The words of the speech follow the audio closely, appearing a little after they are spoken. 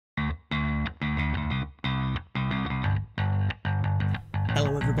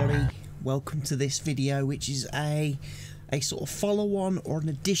Hello everybody, welcome to this video, which is a sort of follow-on or an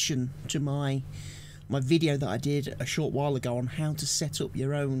addition to my video that I did a short while ago on how to set up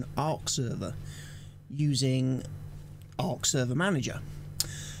your own Ark server using Ark Server Manager.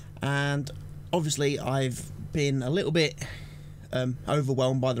 And obviously I've been a little bit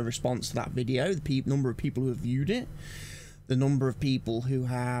overwhelmed by the response to that video, the number of people who have viewed it, the number of people who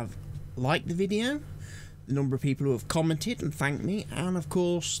have liked the video, the number of people who have commented and thanked me, and of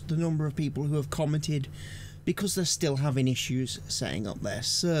course the number of people who have commented because they're still having issues setting up their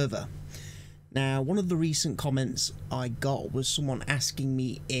server. Now, one of the recent comments I got was someone asking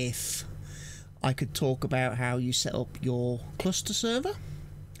me if I could talk about how you set up your cluster server,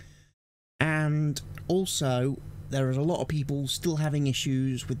 and also there is a lot of people still having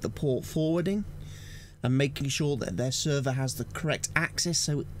issues with the port forwarding and making sure that their server has the correct access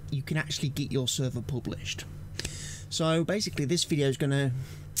so you can actually get your server published. So basically this video is going to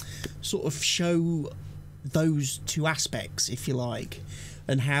sort of show those two aspects, if you like,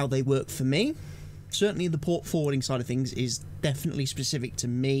 and how they work for me. Certainly the port forwarding side of things is definitely specific to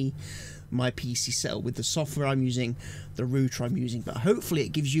me, my PC setup with the software I'm using, the router I'm using, but hopefully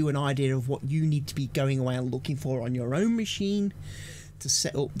it gives you an idea of what you need to be going away and looking for on your own machine to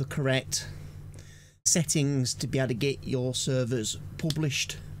set up the correct settings to be able to get your servers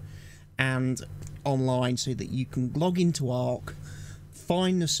published and online so that you can log into Ark,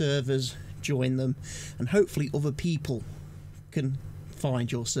 find the servers, join them, and hopefully other people can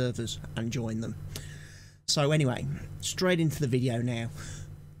find your servers and join them. So anyway, straight into the video now.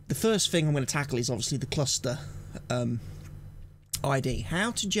 The first thing I'm going to tackle is obviously the cluster ID.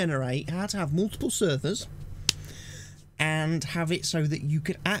 How to have multiple servers and have it so that you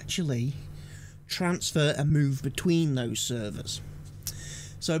could actually transfer and move between those servers.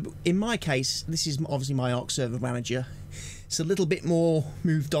 So in my case, this is obviously my Ark Server Manager. It's a little bit more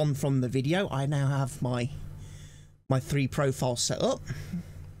moved on from the video. I now have my 3 profiles set up,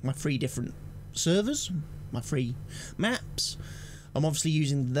 my 3 different servers, my 3 maps. I'm obviously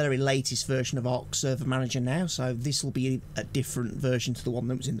using the very latest version of Ark Server Manager now, so this will be a different version to the one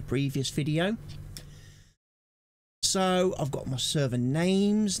that was in the previous video. So I've got my server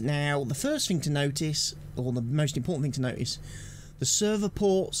names. Now the first thing to notice, or the most important thing to notice, the server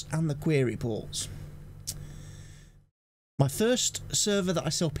ports and the query ports. My first server that I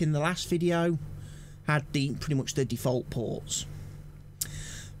set up in the last video had pretty much the default ports.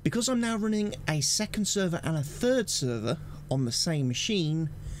 Because I'm now running a second server and a third server on the same machine,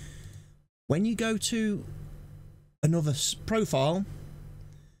 when you go to another profile,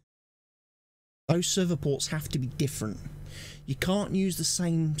 those server ports have to be different. You can't use the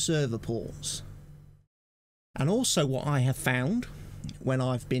same server ports. And also what I have found when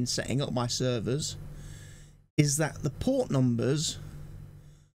I've been setting up my servers is that the port numbers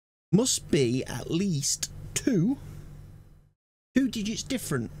must be at least two digits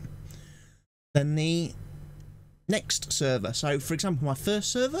different than the next server. So for example, my first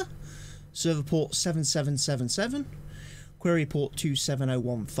server port 7777, query port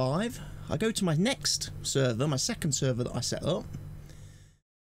 27015. I go to my next server, my second server that I set up,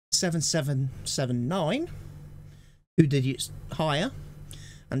 7779, 2 digits higher,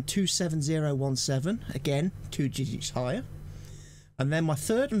 and 27017, again 2 digits higher. And then my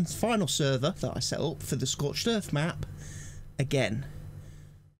third and final server that I set up for the Scorched Earth map, again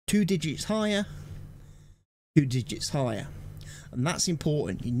 2 digits higher, 2 digits higher. And that's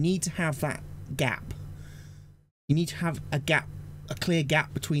important. You need to have that gap. You need to have a gap, a clear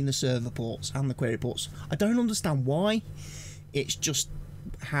gap between the server ports and the query ports. I don't understand why. It's just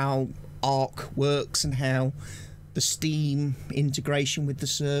how Ark works and how the Steam integration with the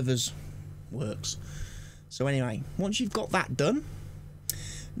servers works. So anyway, once you've got that done,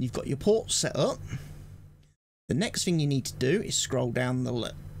 you've got your ports set up, the next thing you need to do is scroll down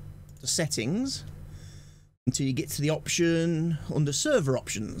the settings until you get to the option under server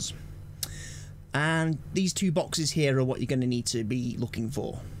options. And these 2 boxes here are what you're going to need to be looking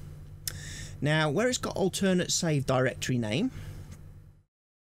for. Now, where it's got alternate save directory name,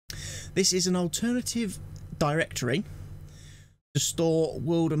 this is an alternative directory to store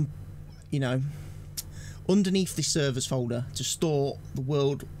world and, underneath the servers folder to store the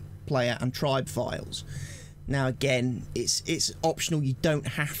world, player and tribe files. Now again, it's optional. You don't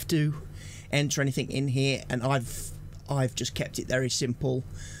have to enter anything in here, and I've just kept it very simple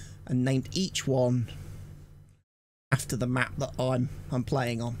and named each one after the map that I'm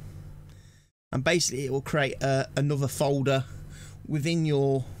playing on. And basically it will create another folder within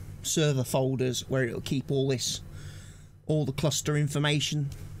your server folders where it will keep all the cluster information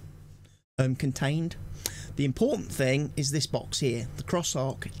contained. The important thing is this box here, the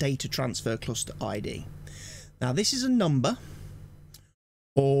CrossArk Data Transfer Cluster ID. Now this is a number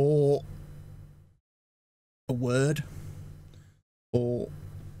or a word or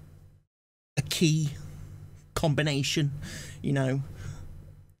a key combination, you know,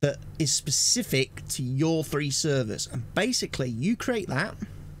 that is specific to your 3 servers. And basically you create that.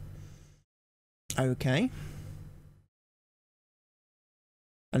 Okay.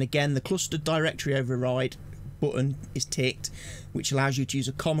 And again, the cluster directory override button is ticked, which allows you to use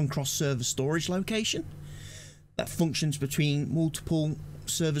a common cross-server storage location that functions between multiple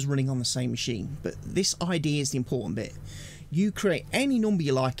servers running on the same machine. But this ID is the important bit. You create any number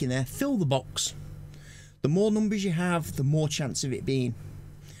you like in there, fill the box. The more numbers you have, the more chance of it being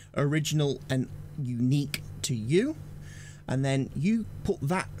original and unique to you. And then you put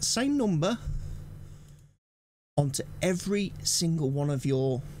that same number onto every single one of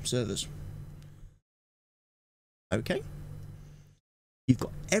your servers. Okay, you've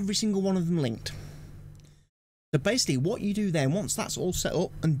got every single one of them linked. So basically what you do then, once that's all set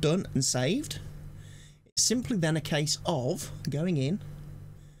up and done and saved, it's simply then a case of going in,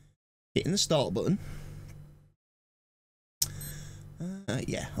 hitting the start button.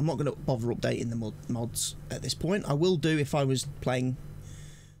 Yeah, I'm not going to bother updating the mods at this point. I will do if I was playing,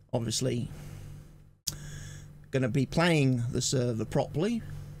 obviously going to be playing the server properly.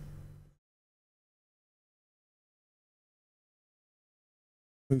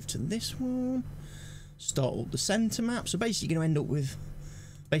 Move to this one, start up the center map. So basically you're going to end up with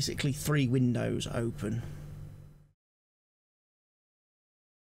basically 3 windows open,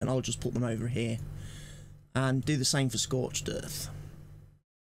 and I'll just put them over here and do the same for Scorched Earth.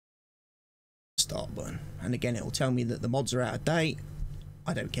 Start button, and again it will tell me that the mods are out of date.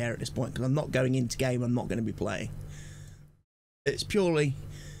 I don't care at this point because I'm not going into game, I'm not going to be playing. It's purely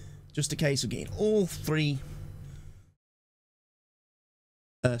just a case of getting all 3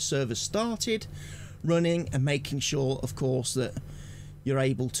 servers started, running, and making sure, of course, that you're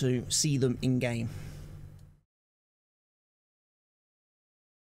able to see them in game.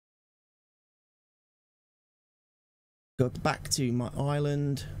 Go back to my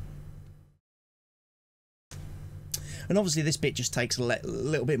island. And obviously this bit just takes a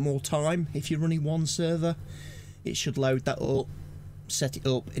little bit more time. If you're running one server, it should load that up, set it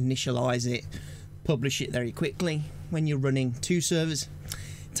up, initialize it, publish it very quickly. When you're running 2 servers,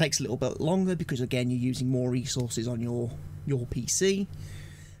 it takes a little bit longer because again you're using more resources on your PC.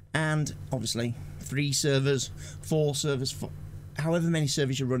 And obviously 3 servers, 4 servers, however many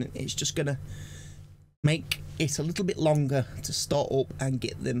servers you're running, it's just going to make it a little bit longer to start up and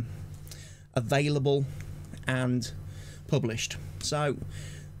get them available and published. So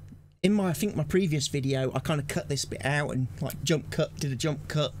in my, I think my previous video, I kind of cut this bit out and like did a jump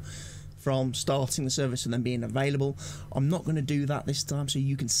cut from starting the service and then being available. I'm not going to do that this time, so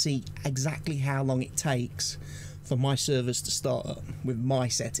you can see exactly how long it takes for my servers to start up with my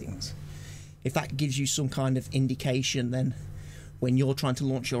settings. If that gives you some kind of indication, then when you're trying to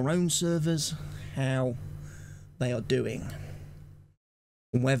launch your own servers, how they are doing,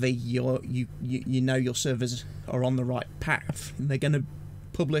 and whether you know your servers are on the right path and they're going to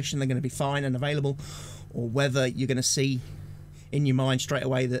publish and they're going to be fine and available, or whether you're going to see in your mind straight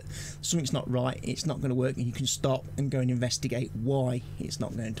away that something's not right, it's not going to work, and you can stop and go and investigate why it's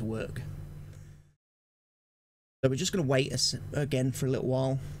not going to work. So we're just going to wait again for a little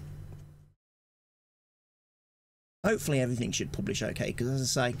while. Hopefully everything should publish okay, because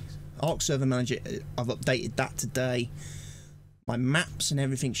as I say, Ark Server Manager, I've updated that today. My maps and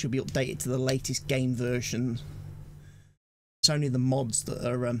everything should be updated to the latest game version. It's only the mods that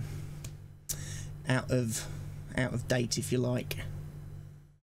are out of date, if you like.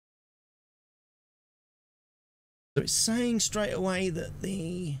 So it's saying straight away that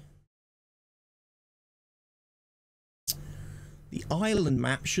the island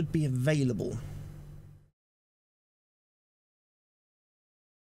map should be available.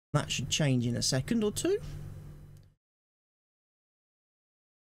 That should change in a second or two.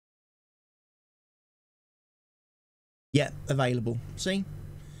 Yeah, available. See?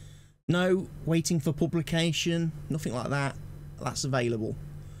 No waiting for publication, nothing like that. That's available.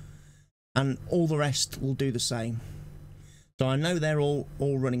 And all the rest will do the same. So I know they're all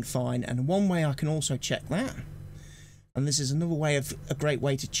running fine. And one way I can also check that, and this is another way of a great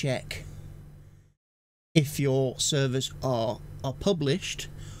way to check if your servers are published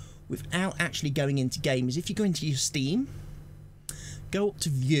without actually going into game, is if you go into your Steam, go up to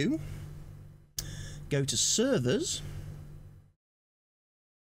View, go to Servers.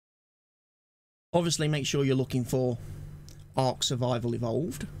 Obviously make sure you're looking for Ark Survival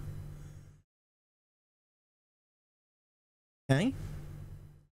Evolved. Okay.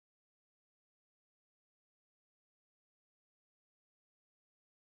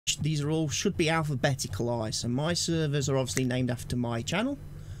 These are all should be alphabeticalized. So my servers are obviously named after my channel,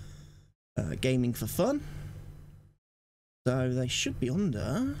 Gaming for Fun. So they should be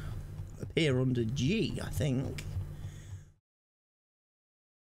appear under G, I think.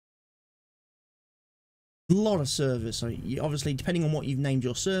 A lot of servers. So you, obviously, depending on what you've named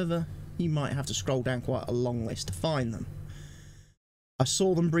your server, you might have to scroll down quite a long list to find them. I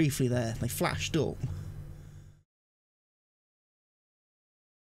saw them briefly there. They flashed up.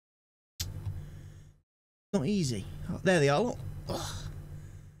 Not easy. Oh, there they are. Look. Ugh.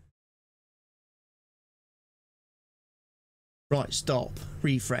 Right, stop.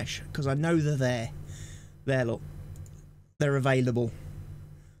 Refresh. Because I know they're there. There, look. They're available.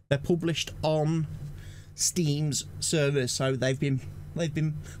 They're published on Steam's servers, so they've been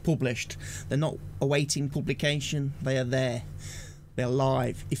published. They're not awaiting publication. They are there. They're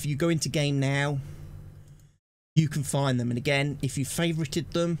live. If you go into game now, you can find them. And again, if you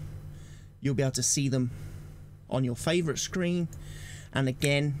favorited them, you'll be able to see them on your favorite screen. And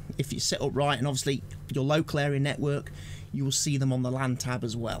again, if you set up right, and obviously your local area network, you will see them on the LAN tab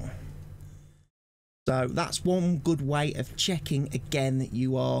as well. So that's one good way of checking again that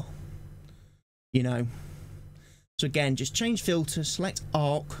you are, you know. So again, just change filter, select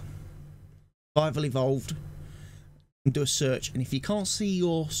Ark, Survival Evolved, and do a search. And if you can't see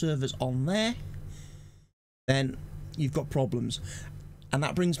your servers on there, then you've got problems. And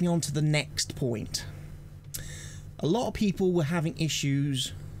that brings me on to the next point. A lot of people were having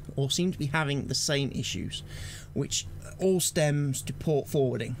issues, or seem to be having the same issues, which all stems to port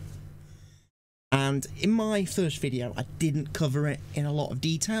forwarding. And in my first video, I didn't cover it in a lot of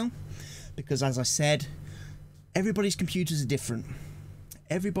detail, because as I said, everybody's computers are different.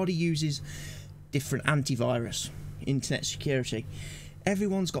 Everybody uses different antivirus, internet security.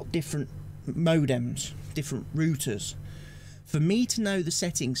 Everyone's got different modems, different routers. For me to know the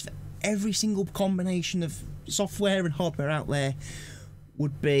settings for every single combination of software and hardware out there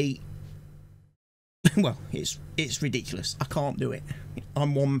would be, well, it's ridiculous. I can't do it.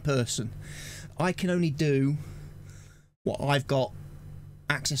 I'm one person. I can only do what I've got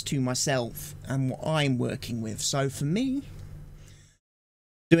access to myself and what I'm working with. So for me,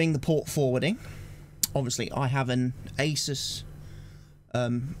 doing the port forwarding, obviously I have an Asus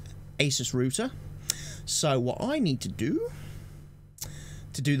router. So what I need to do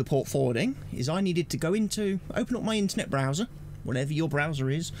the port forwarding is I needed to go open up my internet browser, whatever your browser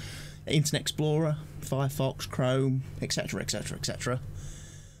is, Internet Explorer, Firefox, Chrome, etc, etc, etc.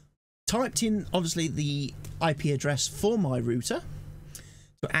 Typed in obviously the IP address for my router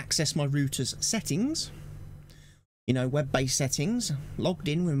to access my router's settings, you know, web-based settings, logged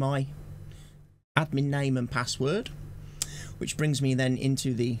in with my admin name and password, which brings me then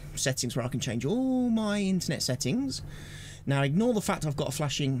into the settings where I can change all my internet settings. Now ignore the fact I've got a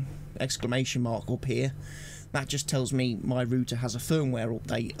flashing exclamation mark up here. That just tells me my router has a firmware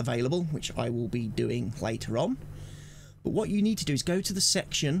update available, which I will be doing later on. But what you need to do is go to the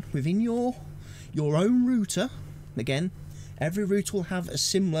section within your own router. Again, every router will have a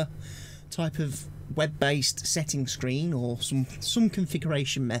similar type of web-based setting screen or some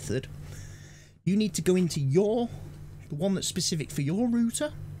configuration method. You need to go into the one that's specific for your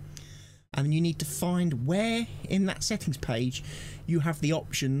router, and you need to find where in that settings page you have the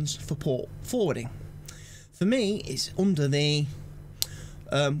options for port forwarding. For me, it's under the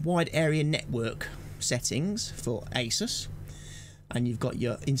wide area network settings for Asus, and you've got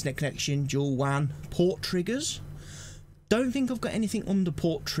your internet connection, dual WAN, port triggers. Don't think I've got anything under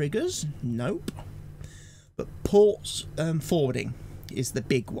port triggers, nope. But ports forwarding is the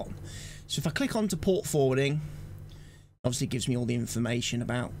big one. So if I click onto port forwarding, obviously it gives me all the information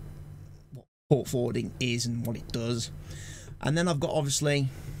about what port forwarding is and what it does. And then I've got obviously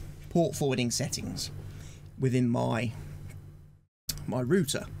port forwarding settings within my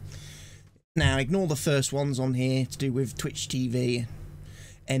router. Now ignore the first ones on here to do with Twitch TV,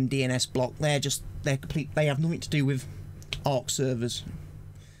 MDNS block. They're complete. They have nothing to do with Ark servers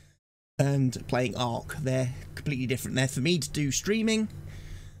and playing Ark. They're completely different. They're for me to do streaming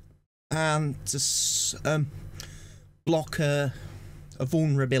and to block a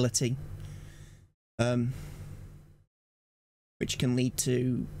vulnerability, which can lead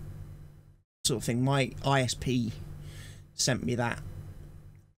to sort of thing. My ISP sent me that.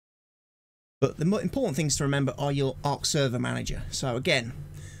 But the more important things to remember are your Ark Server Manager. So again,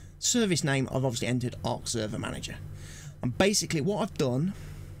 service name, I've obviously entered Ark Server Manager. And basically what I've done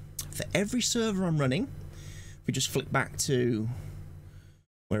for every server I'm running, if we just flick back to,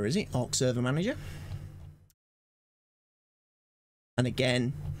 where is it? Ark Server Manager. and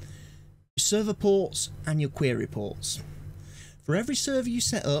again, server ports and your query ports. For every server you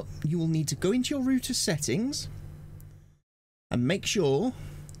set up, you will need to go into your router settings and make sure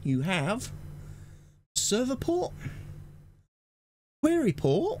you have server port, query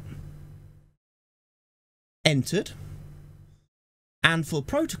port entered, and for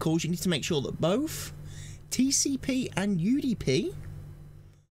protocols you need to make sure that both TCP and UDP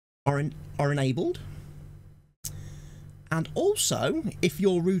are enabled. And also, if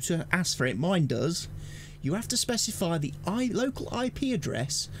your router asks for it, mine does, you have to specify the local IP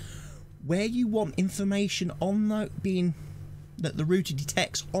address where you want information on that the router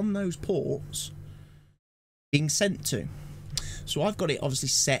detects on those ports being sent to. So I've got it obviously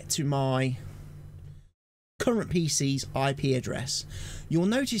set to my current PC's IP address. You'll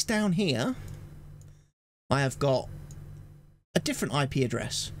notice down here I have got a different IP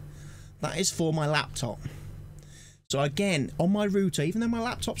address. That is for my laptop. So again, on my router, even though my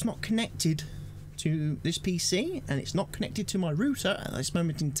laptop's not connected to this PC and it's not connected to my router at this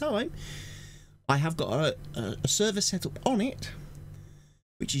moment in time, I have got a server set up on it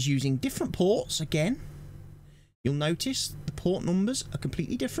which is using different ports. Again, you'll notice the port numbers are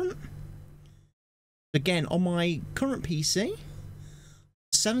completely different. Again, on my current PC,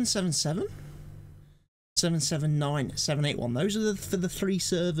 777, 779, 781, those are for the 3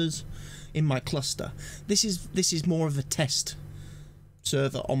 servers in my cluster. This is more of a test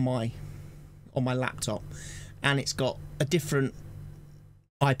server on my laptop, and it's got a different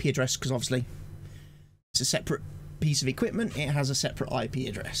IP address because obviously it's a separate piece of equipment. It has a separate IP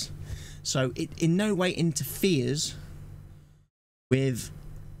address, so it in no way interferes with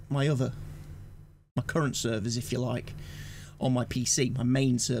my current servers, if you like, on my PC, my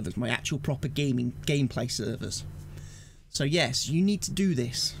main servers, my actual proper gameplay servers. So yes, you need to do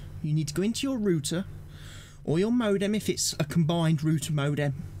this. You need to go into your router or your modem if it's a combined router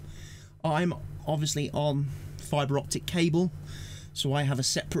modem. I'm obviously on fiber optic cable, so I have a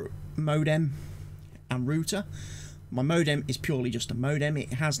separate modem and router. My modem is purely just a modem.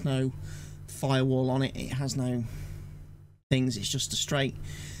 It has no firewall on it. It has no things. It's just a straight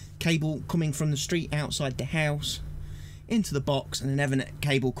cable coming from the street outside the house into the box, and an Ethernet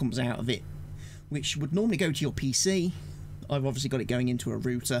cable comes out of it, which would normally go to your PC. I've obviously got it going into a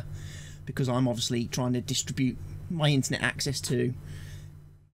router because I'm obviously trying to distribute my internet access to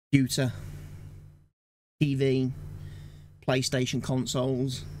computer, TV, PlayStation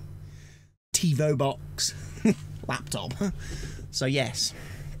consoles, TiVo box, laptop. So yes,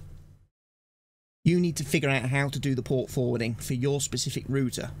 you need to figure out how to do the port forwarding for your specific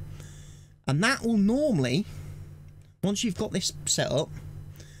router, and that will normally, once you've got this set up,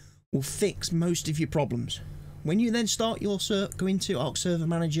 will fix most of your problems. When you then start your go into Ark Server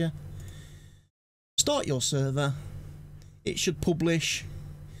Manager, start your server, it should publish,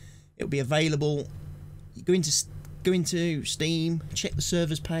 it'll be available. You go into Steam, check the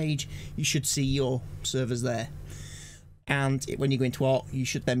servers page, you should see your servers there. And when you go into Ark, you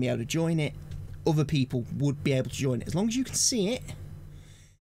should then be able to join it. Other people would be able to join it. As long as you can see it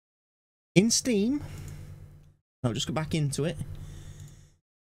in Steam, I'll just go back into it.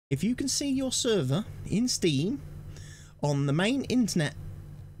 If you can see your server in Steam on the main internet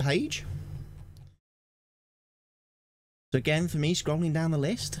page, so again for me scrolling down the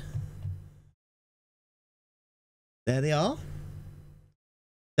list, there they are.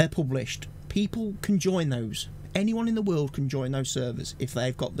 They're published. People can join those. Anyone in the world can join those servers if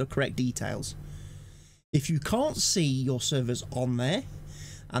they've got the correct details. If you can't see your servers on there,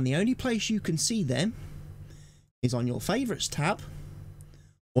 and the only place you can see them is on your favorites tab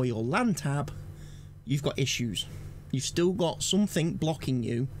or your LAN tab, you've got issues. You've still got something blocking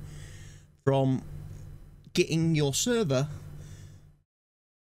you from getting your server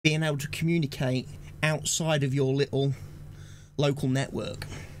being able to communicate outside of your little local network.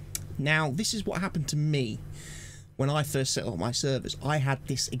 Now, this is what happened to me when I first set up my servers. I had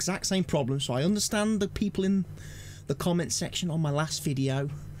this exact same problem, so I understand the people in the comment section on my last video.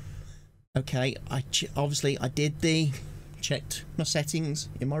 Okay, obviously I checked my settings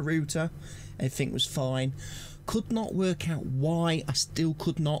in my router, everything was fine. Could not work out why I still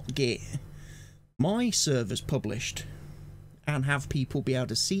could not get my servers published and have people be able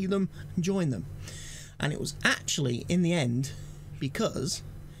to see them and join them. And it was actually, in the end, because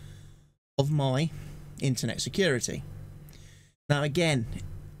of my internet security. Now again,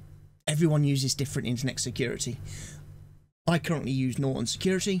 everyone uses different internet security. I currently use Norton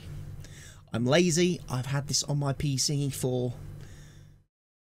Security. I'm lazy. I've had this on my PC for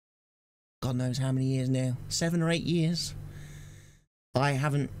God knows how many years now, 7 or 8 years. I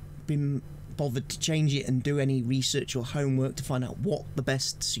haven't been bothered to change it and do any research or homework to find out what the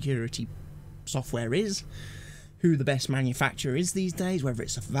best security software is, who the best manufacturer is these days, whether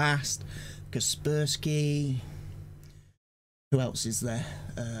it's Avast, Kaspersky, who else is there?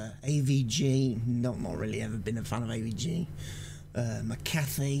 AVG. Not really ever been a fan of AVG.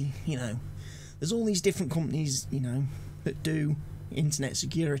 McAfee. You know, there's all these different companies, you know, that do internet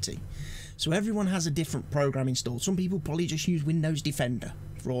security. So everyone has a different program installed. Some people probably just use Windows Defender,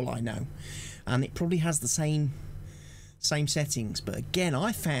 for all I know, and it probably has the same settings. But again,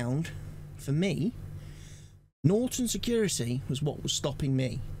 I found, for me, Norton Security was what was stopping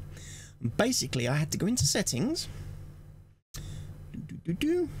me. And basically, I had to go into settings,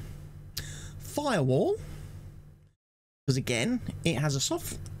 firewall, because again, it has a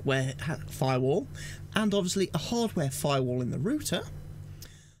software firewall and obviously a hardware firewall in the router.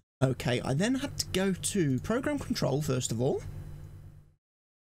 Okay, I then had to go to program control first of all,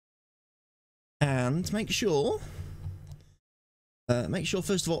 and make sure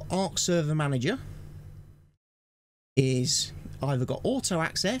first of all Ark Server Manager is either got auto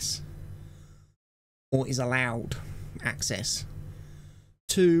access or is allowed access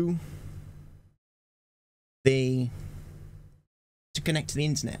to connect to the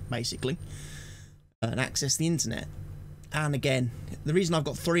internet, basically, and access the internet. And again, the reason I've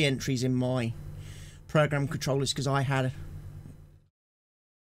got 3 entries in my program control is because I had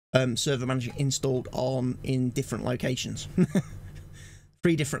Server Manager installed in different locations.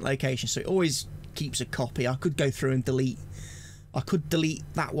 3 different locations, so it always keeps a copy. I could go through and delete. I could delete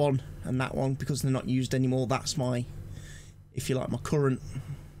that one and that one because they're not used anymore. That's my, if you like, my current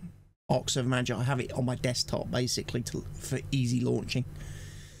Ark Server Manager. I have it on my desktop basically for easy launching.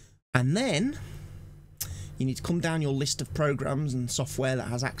 And then you need to come down your list of programs and software that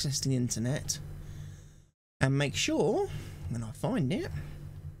has access to the internet and make sure, when I find it,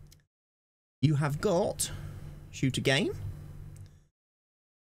 you have got Shoot a Game,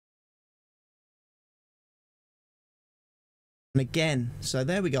 and again, so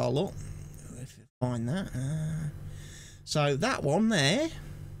there we go. Look, if you find that, so that one there,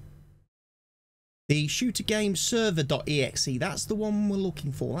 the Shoot a Game server.exe, that's the one we're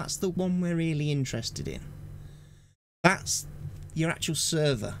looking for. That's the one we're really interested in. That's your actual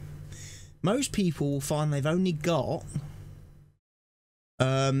server. Most people will find they've only got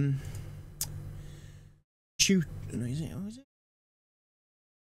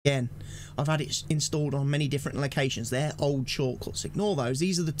Again, I've had it installed on many different locations. They're old shortcuts. Ignore those.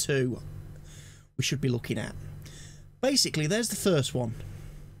 These are the 2 we should be looking at. Basically, there's the first one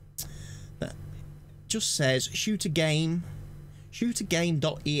that just says shoot a game,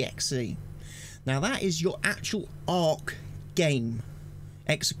 shootagame.exe. Now that is your actual Ark game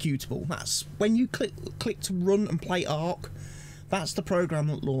executable. That's when you click to run and play Ark, that's the program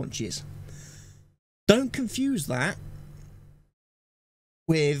that launches. Don't confuse that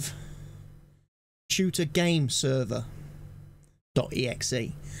with shoot a game server.exe.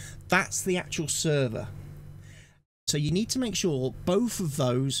 That's the actual server. So you need to make sure both of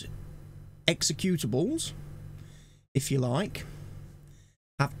those executables, if you like,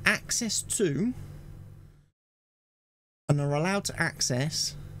 have access to and are allowed to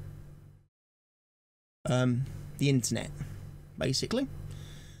access the internet, basically.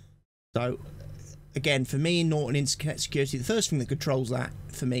 So again, for me in Norton Internet Security, the first thing that controls that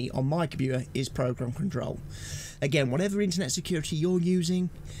for me on my computer is program control. Again, whatever internet security you're using,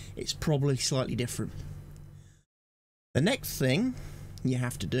 it's probably slightly different. The next thing you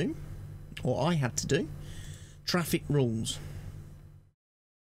have to do, or I had to do, traffic rules.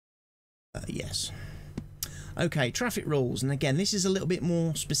 Yes. Okay, traffic rules, and again, this is a little bit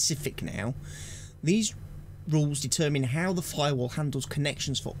more specific now. These rules determine how the firewall handles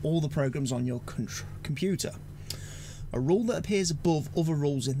connections for all the programs on your computer. A rule that appears above other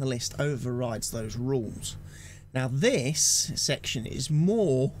rules in the list overrides those rules. Now, this section is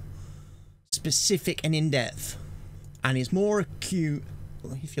more specific and in-depth, and is more acute,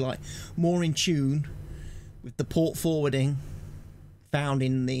 if you like, more in tune with the port forwarding found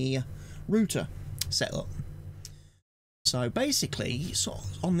in the router setup. So basically,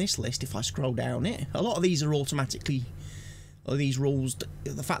 on this list, if I scroll down it, a lot of these are automatically, or these rules,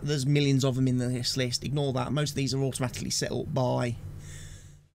 the fact that there's millions of them in this list, ignore that. Most of these are automatically set up by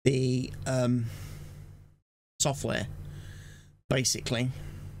the software. Basically,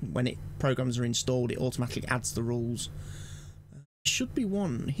 when programs are installed, it automatically adds the rules. Should be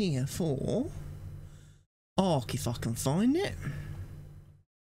one here for Ark, if I can find it.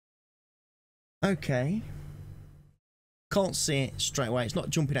 Okay. Can't see it straight away. It's not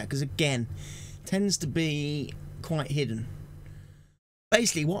jumping out because, again, it tends to be quite hidden.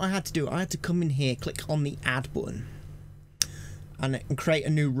 Basically, what I had to do, I had to come in here, click on the add button, and create a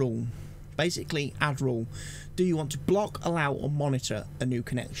new rule. Basically, add rule. Do you want to block, allow, or monitor a new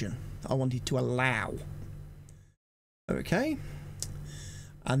connection? I wanted to allow. Okay.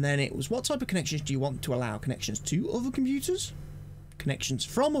 And then it was, what type of connections do you want to allow? Connections to other computers? Connections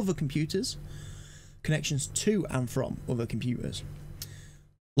from other computers? Connections to and from other computers?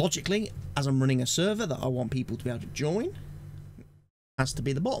 Logically, as I'm running a server that I want people to be able to join, has to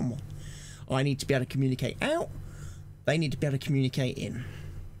be the bottom one. I need to be able to communicate out. They need to be able to communicate in.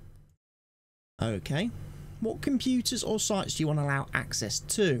 Okay. What computers or sites do you want to allow access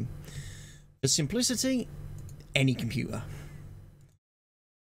to? For simplicity, any computer.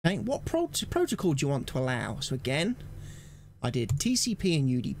 Okay. What protocol do you want to allow? So again, I did TCP and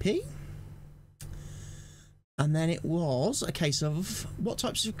UDP. And then it was a case of what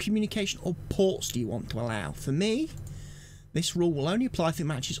types of communication or ports do you want to allow? For me, this rule will only apply if it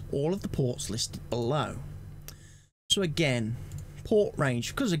matches all of the ports listed below. So again, port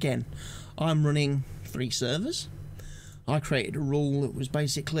range, because again, I'm running 3 servers. I created a rule that was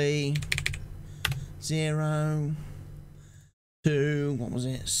basically 0 to, what was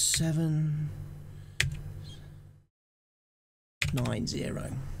it,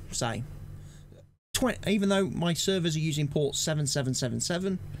 790, say. Even though my servers are using ports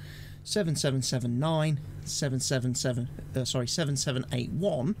 7777, 7779,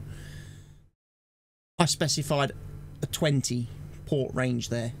 7781, I specified a 20 port range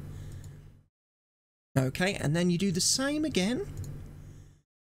there. Okay, and then you do the same again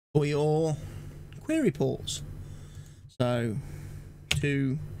for your query ports. So,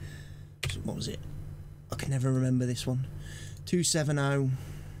 what was it? I can never remember this one. 270.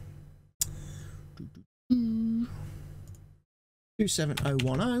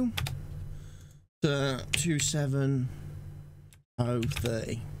 27010 to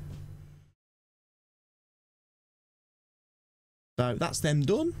 27030. So that's them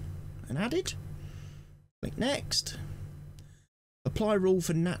done and added. Click next. Apply rule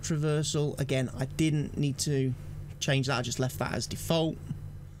for NAT traversal. Again, I didn't need to change that. I just left that as default.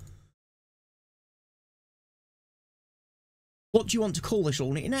 What do you want to call this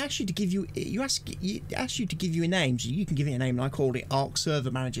rule? It asks you to give you to give you a name, so you can give it a name, and I called it Ark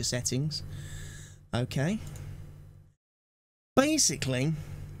Server Manager Settings. Okay. Basically,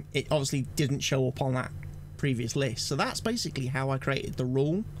 it obviously didn't show up on that previous list, so that's basically how I created the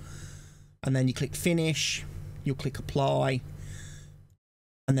rule. And then you click Finish, you'll click Apply,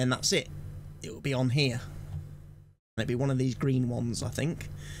 and then that's it. It will be on here. It'll be one of these green ones, I think.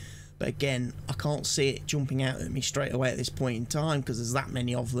 But again, I can't see it jumping out at me straight away at this point in time because there's that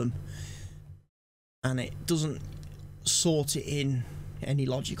many of them. And it doesn't sort it in any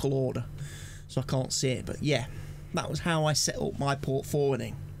logical order. So I can't see it. But yeah, that was how I set up my port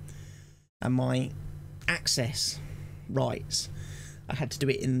forwarding. And my access rights. I had to do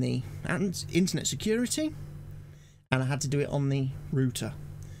it in the internet security. And I had to do it on the router.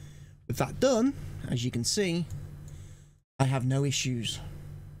 With that done, as you can see, I have no issues.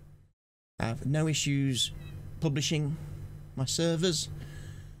 I have no issues publishing my servers.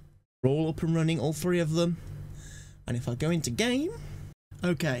 They're all up and running, all 3 of them. And if I go into game,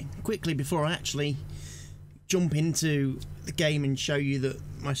 okay, quickly before I actually jump into the game and show you that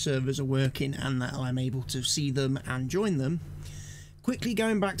my servers are working and that I'm able to see them and join them, quickly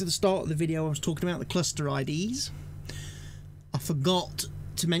going back to the start of the video, I was talking about the cluster IDs. I forgot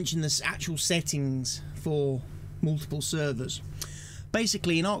to mention the actual settings for multiple servers.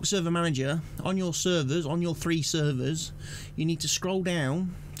 Basically, in Ark Server Manager, on your servers, on your 3 servers, you need to scroll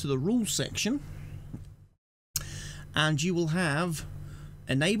down to the rules section and you will have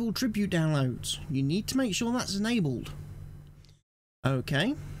enabled tribute downloads. You need to make sure that's enabled.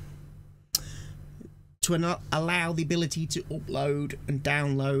 Okay. To allow the ability to upload and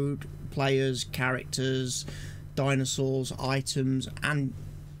download players, characters, dinosaurs, items, and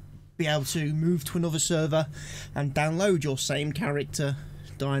be able to move to another server and download your same character,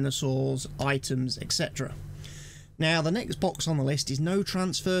 dinosaurs, items, etc. Now the next box on the list is no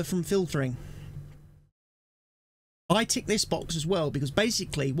transfer from filtering. I tick this box as well because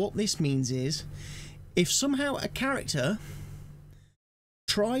basically what this means is if somehow a character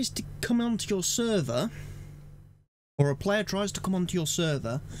tries to come onto your server, or a player tries to come onto your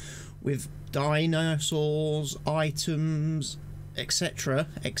server with dinosaurs, items, etc.,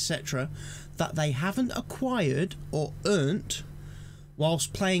 etc., that they haven't acquired or earned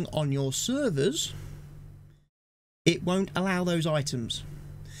whilst playing on your servers, it won't allow those items.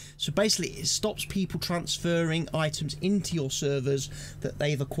 So basically it stops people transferring items into your servers that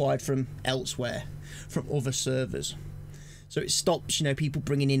they've acquired from elsewhere, from other servers. So it stops, you know, people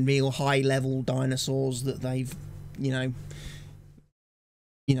bringing in real high level dinosaurs that they've, you know,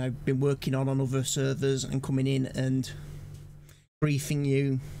 been working on other servers and coming in and briefing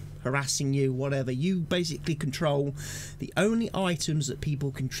you, harassing you, whatever. You basically control the only items that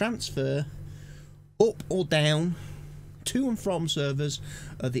people can transfer up or down to and from servers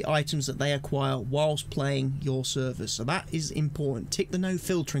are the items that they acquire whilst playing your servers. So that is important. Tick the no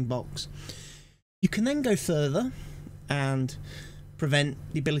filtering box. You can then go further and prevent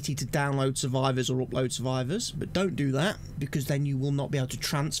the ability to download survivors or upload survivors, but don't do that, because then you will not be able to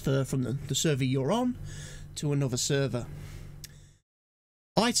transfer from the server you're on to another server.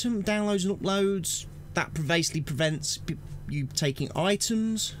 Item downloads and uploads, that basically prevents you taking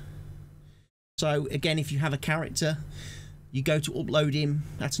items. So again, if you have a character, you go to upload him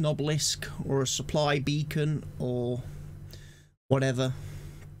at an obelisk or a supply beacon or whatever,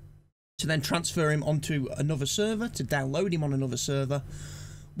 to then transfer him onto another server, to download him on another server.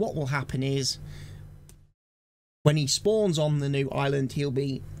 What will happen is, when he spawns on the new island, he'll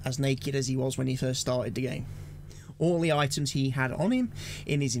be as naked as he was when he first started the game. All the items he had on him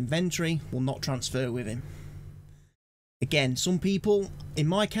in his inventory will not transfer with him. Again, some people, in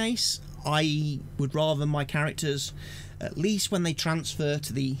my case, I would rather my characters, at least when they transfer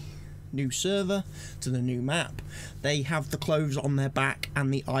to the new server, to the new map, they have the clothes on their back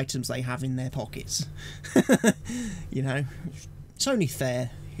and the items they have in their pockets. You know, it's only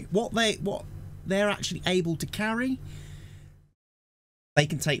fair. What they're actually able to carry, they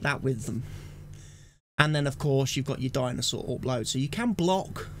can take that with them. And then of course you've got your dinosaur upload, so you can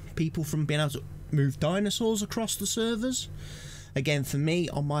block people from being able to move dinosaurs across the servers. Again, for me,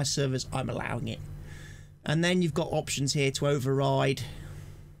 on my servers, I'm allowing it. And then you've got options here to override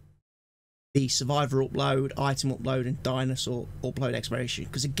the survivor upload, item upload, and dinosaur upload expiration.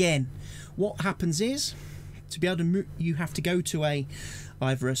 Because again, what happens is, to be able to move, you have to go to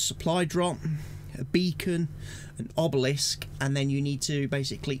either a supply drop, a beacon, an obelisk, and then you need to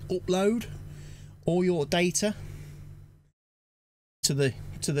basically upload all your data to the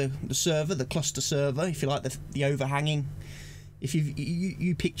server, the cluster server, if you like, the overhanging. If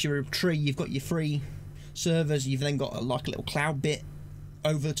you picture a tree, you've got your 3 servers, you've then got like a little cloud bit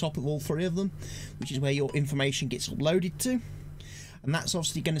over the top of all 3 of them, which is where your information gets uploaded to, and that's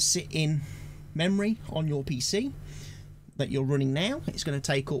obviously going to sit in memory on your PC that you're running now. It's going to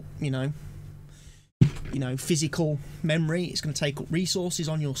take up, you know, physical memory. It's going to take up resources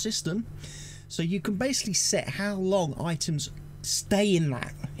on your system, so you can basically set how long items stay in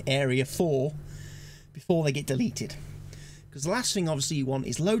that area for before they get deleted. Because the last thing obviously you want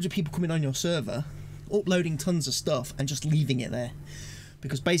is loads of people coming on your server, uploading tons of stuff and just leaving it there.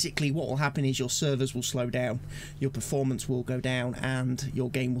 Because basically what will happen is your servers will slow down, your performance will go down, and your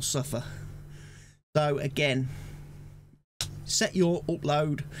game will suffer. So again, set your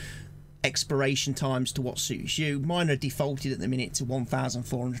upload expiration times to what suits you. Mine are defaulted at the minute to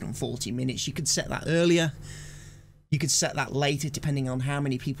 1,440 minutes. You could set that earlier. You could set that later, depending on how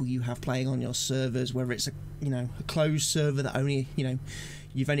many people you have playing on your servers. Whether it's a closed server that only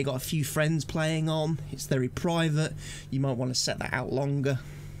you've only got a few friends playing on, it's very private, you might want to set that out longer.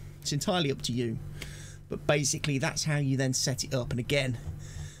 It's entirely up to you, but basically that's how you then set it up. And again,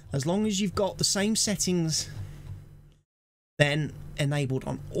 as long as you've got the same settings then enabled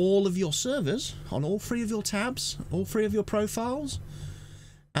on all of your servers, on all 3 of your tabs, all 3 of your profiles,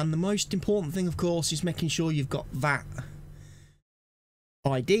 and the most important thing of course is making sure you've got that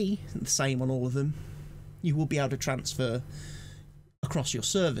ID the same on all of them, you will be able to transfer across your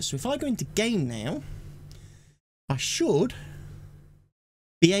server. So if I go into game now, I should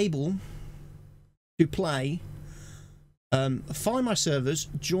be able to play, find my servers,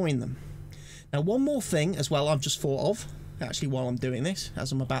 join them. Now one more thing as well I've just thought of, actually, while I'm doing this,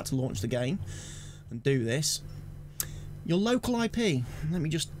 as I'm about to launch the game and do this, your local IP. Let me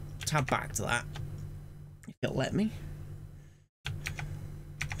just tab back to that, if it'll let me.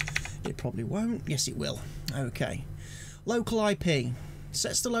 It probably won't. Yes, it will. Okay. Local IP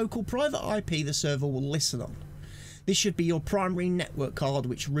sets the local private IP the server will listen on. This should be your primary network card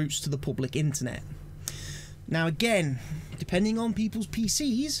which routes to the public internet. Now again, depending on people's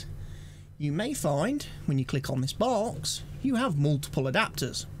PCs, you may find when you click on this box you have multiple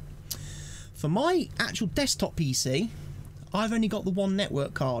adapters. For my actual desktop PC, I've only got the one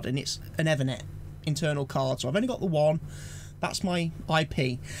network card, and it's an Ethernet internal card, so I've only got the one. That's my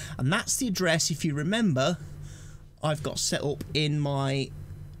IP, and that's the address, if you remember, I've got set up in my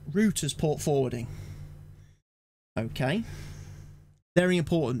router's port forwarding. Okay, very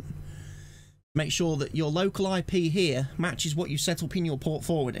important. Make sure that your local IP here matches what you set up in your port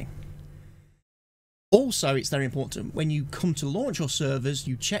forwarding. Also, it's very important when you come to launch your servers,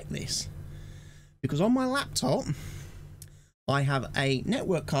 you check this, because on my laptop I have a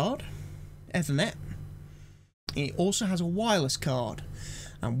network card, Ethernet. It also has a wireless card,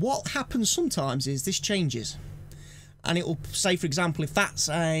 and what happens sometimes is this changes, and it will say, for example, if that's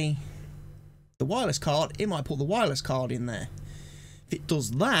the wireless card, it might put the wireless card in there. If it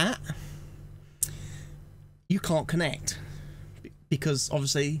does that, you can't connect, because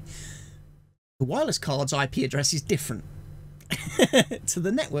obviously the wireless card's IP address is different to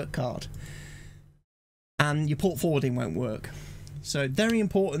the network card, and your port forwarding won't work. So very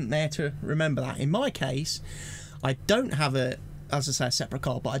important there to remember that. In my case, I don't have as I say, a separate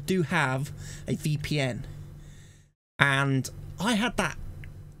card, but I do have a VPN, and I had that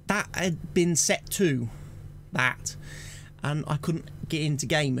had been set to that, and I couldn't get into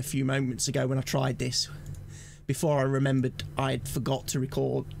game a few moments ago when I tried this, before I remembered I'd forgot to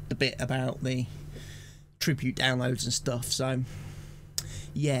record the bit about the tribute downloads and stuff. So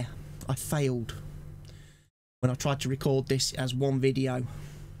yeah, I failed when I tried to record this as one video.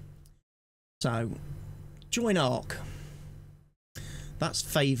 So join Ark, that's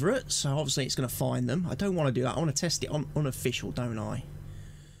favourites, so obviously it's going to find them. I don't want to do that. I want to test it on unofficial, don't I?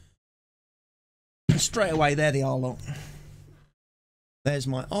 Straight away, there they are, look. There's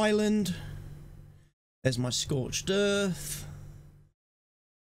my island, there's my scorched earth,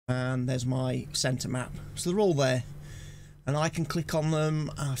 and there's my centre map. So they're all there, and I can click on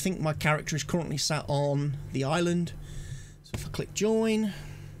them. I think my character is currently sat on the island, so if I click join,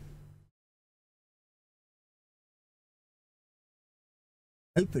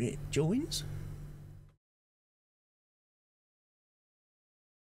 hoping it joins.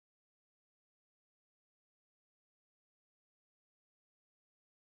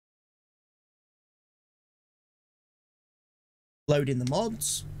 Loading the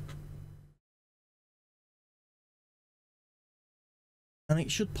mods, and it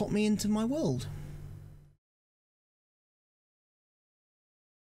should pop me into my world.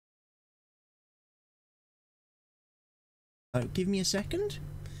 So give me a second,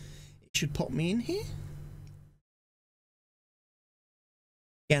 it should pop me in here.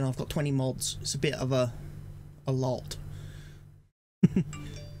 Again, I've got 20 mods, it's a bit of a lot.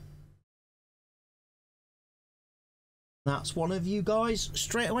 That's one of you guys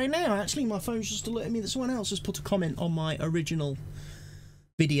straight away now. Actually, my phone's just alerting me that someone else has put a comment on my original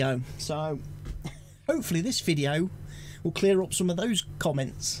video. So hopefully this video will clear up some of those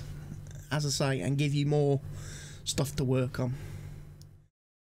comments, as I say, and give you more stuff to work on.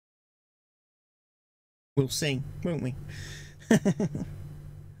 We'll see, won't we?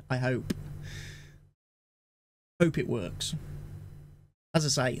 I hope. Hope it works. As I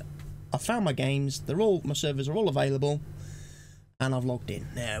say, I found my games, my servers are all available, and I've logged in.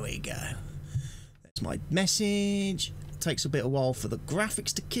 There we go. That's my message. It takes a bit of a while for the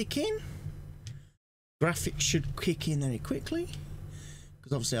graphics to kick in. Graphics should kick in very quickly,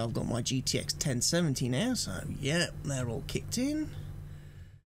 because obviously I've got my GTX 1070 now, so yeah, they're all kicked in.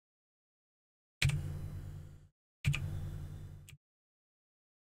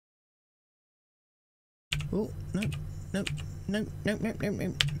 Oh, no, no, no, no, no, no,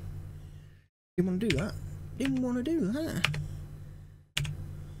 no. Didn't want to do that. Didn't want to do that.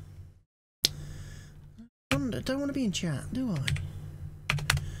 I don't want to be in chat, do I?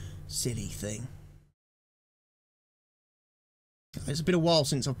 Silly thing. It's been a while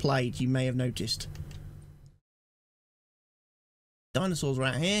since I've played, you may have noticed. Dinosaurs are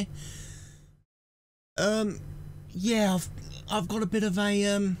out here. Yeah, I've got a bit of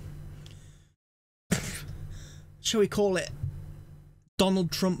a shall we call it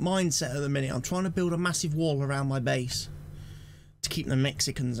Donald Trump mindset at the minute. I'm trying to build a massive wall around my base to keep the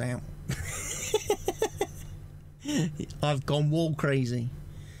Mexicans out. I've gone wall crazy.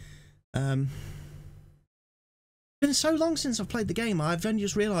 Been so long since I've played the game, I've only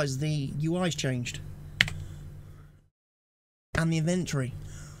just realised the UI's changed. And the inventory.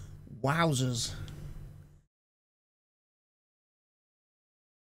 Wowzers.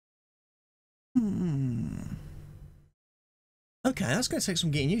 Okay, that's going to take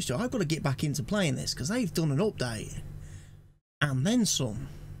some getting used to. I've got to get back into playing this, because they've done an update. And then some.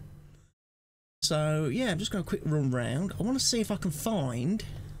 So, yeah, I'm just going to quick run round. I want to see if I can find...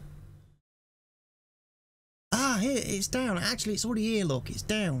 Ah, here, it's down. Actually, it's already here, look. It's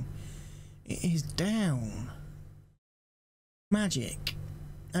down. It is down. Magic.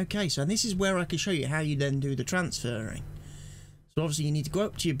 Okay, so this is where I can show you how you then do the transferring. So, obviously, you need to go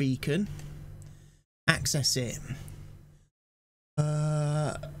up to your beacon. Access it.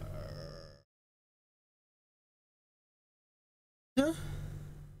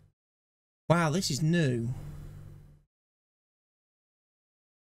 Wow, Wow, this is new.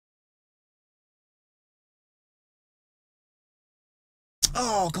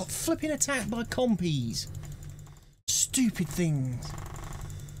 Oh, got flipping attacked by compies. Stupid things.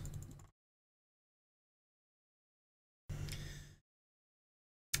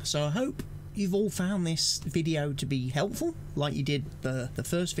 So I hope you've all found this video to be helpful, like you did the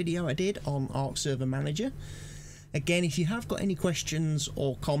first video I did on Ark Server Manager. Again, if you have got any questions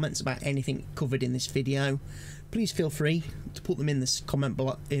or comments about anything covered in this video, please feel free to put them in this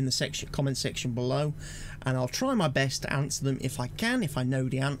comment section below, and I'll try my best to answer them if I can, if I know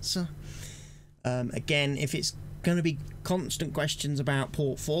the answer. Again, if it's going to be constant questions about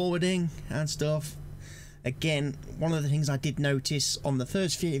port forwarding and stuff, again, one of the things I did notice on the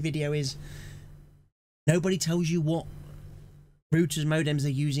first video is nobody tells you what routers, modems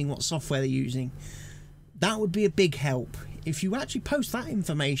they're using, what software they're using. That would be a big help. If you actually post that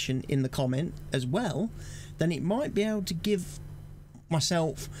information in the comment as well, then it might be able to give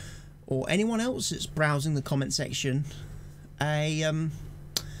myself or anyone else that's browsing the comment section a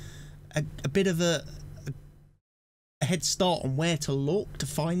bit of a head start on where to look to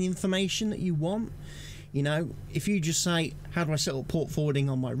find the information that you want. You know, if you just say, how do I set up port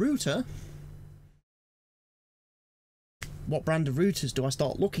forwarding on my router? What brand of routers do I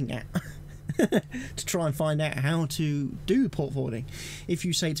start looking at to try and find out how to do port forwarding? If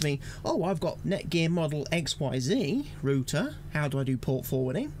you say to me, oh, I've got Netgear model XYZ router, how do I do port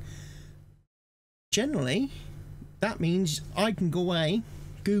forwarding? Generally, that means I can go away,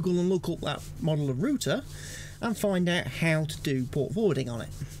 Google and look up that model of router and find out how to do port forwarding on it.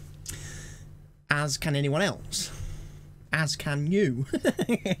 As can anyone else. As can you.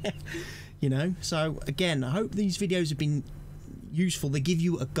 You know, so again, I hope these videos have been useful. They give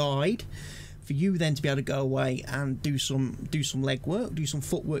you a guide for you then to be able to go away and do some legwork, do some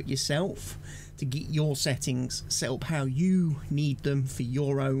footwork yourself to get your settings set up how you need them for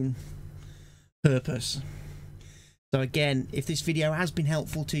your own purpose. So again, if this video has been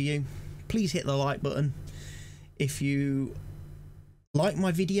helpful to you, please hit the like button. If you like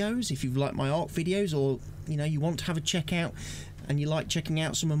my videos, if you've liked my Ark videos, or you know, you want to have a check out and you like checking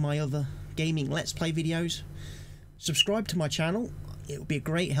out some of my other gaming let's play videos, subscribe to my channel. It would be a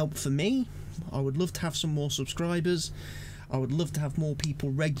great help for me. I would love to have some more subscribers. I would love to have more people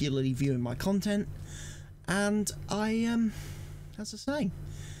regularly viewing my content, and I as I say,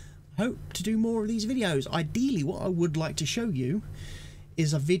 hope to do more of these videos. Ideally, what I would like to show you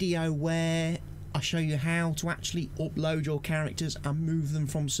is a video where I show you how to actually upload your characters and move them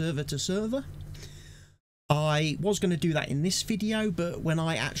from server to server. I was going to do that in this video, but when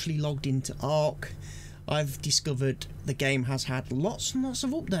I actually logged into Ark, I've discovered the game has had lots and lots of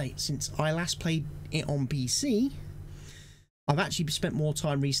updates since I last played it on PC. I've actually spent more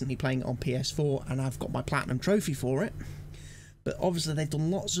time recently playing it on PS4, and I've got my Platinum Trophy for it. But obviously they've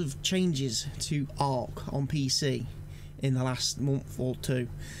done lots of changes to Ark on PC in the last month or two.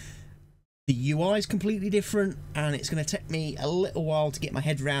 The UI is completely different, and it's going to take me a little while to get my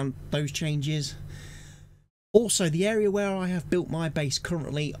head around those changes. Also, the area where I have built my base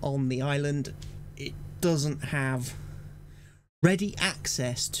currently on the island, it doesn't have ready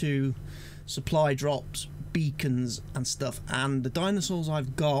access to supply drops, beacons and stuff, and the dinosaurs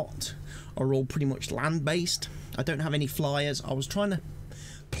I've got are all pretty much land based. I don't have any flyers. I was trying to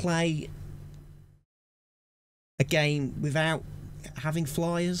play a game without having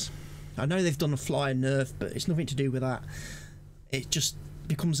flyers. I know they've done a flyer nerf, but it's nothing to do with that. It just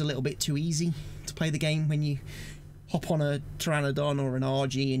becomes a little bit too easy to play the game when you hop on a Pteranodon or an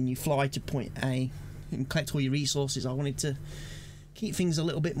RG and you fly to point A and collect all your resources. I wanted to keep things a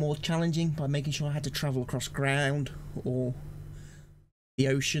little bit more challenging by making sure I had to travel across ground or the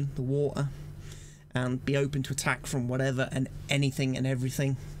ocean, the water, and be open to attack from whatever and anything and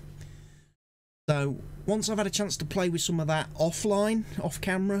everything. So once I've had a chance to play with some of that offline, off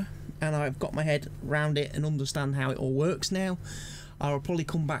camera, and I've got my head around it and understand how it all works now, I'll probably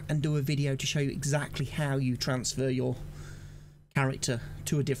come back and do a video to show you exactly how you transfer your character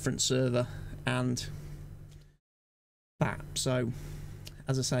to a different server and that. So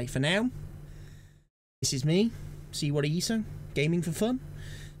as I say, for now, this is me, See What I Gaming for Fun,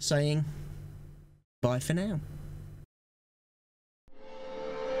 saying bye for now.